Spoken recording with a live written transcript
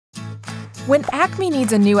When Acme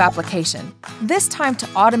needs a new application, this time to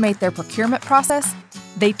automate their procurement process,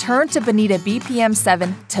 they turn to Bonita BPM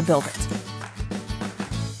 7 to build it.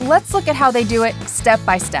 Let's look at how they do it step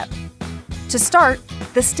by step. To start,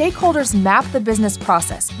 the stakeholders map the business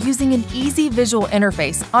process using an easy visual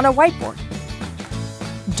interface on a whiteboard.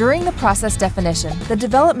 During the process definition, the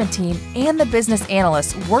development team and the business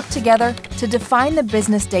analysts work together to define the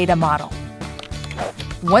business data model.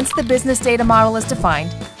 Once the business data model is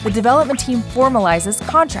defined, the development team formalizes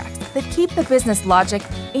contracts that keep the business logic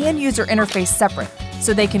and user interface separate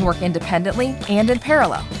so they can work independently and in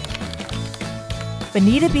parallel.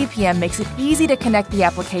 Bonita BPM makes it easy to connect the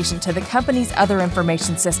application to the company's other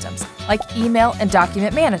information systems, like email and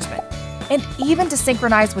document management, and even to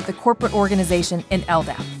synchronize with the corporate organization in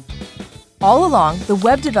LDAP. All along, the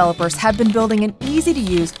web developers have been building an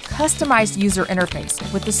easy-to-use, customized user interface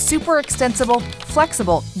with the super extensible,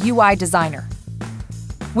 flexible UI designer.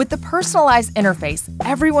 With the personalized interface,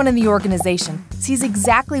 everyone in the organization sees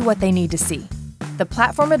exactly what they need to see. The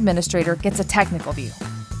platform administrator gets a technical view,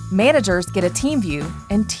 managers get a team view,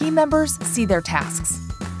 and team members see their tasks.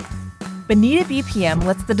 Bonita BPM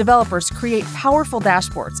lets the developers create powerful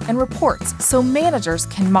dashboards and reports so managers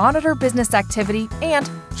can monitor business activity and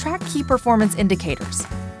track key performance indicators.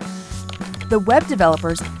 The web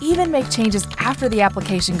developers even make changes after the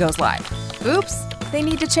application goes live. Oops, they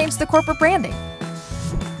need to change the corporate branding.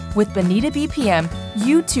 With Bonita BPM,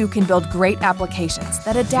 you too can build great applications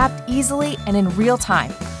that adapt easily and in real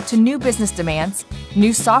time to new business demands,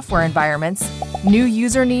 new software environments, new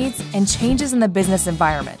user needs, and changes in the business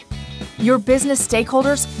environment. Your business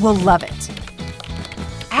stakeholders will love it.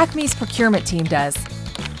 Acme's procurement team does.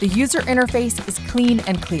 The user interface is clean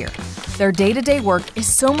and clear. Their day-to-day work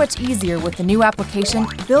is so much easier with the new application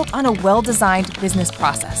built on a well-designed business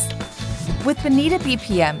process. With Bonita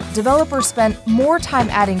BPM, developers spend more time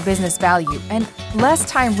adding business value and less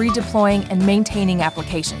time redeploying and maintaining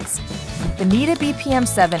applications. Bonita BPM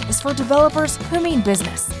 7 is for developers who mean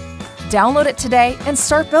business. Download it today and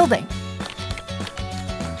start building.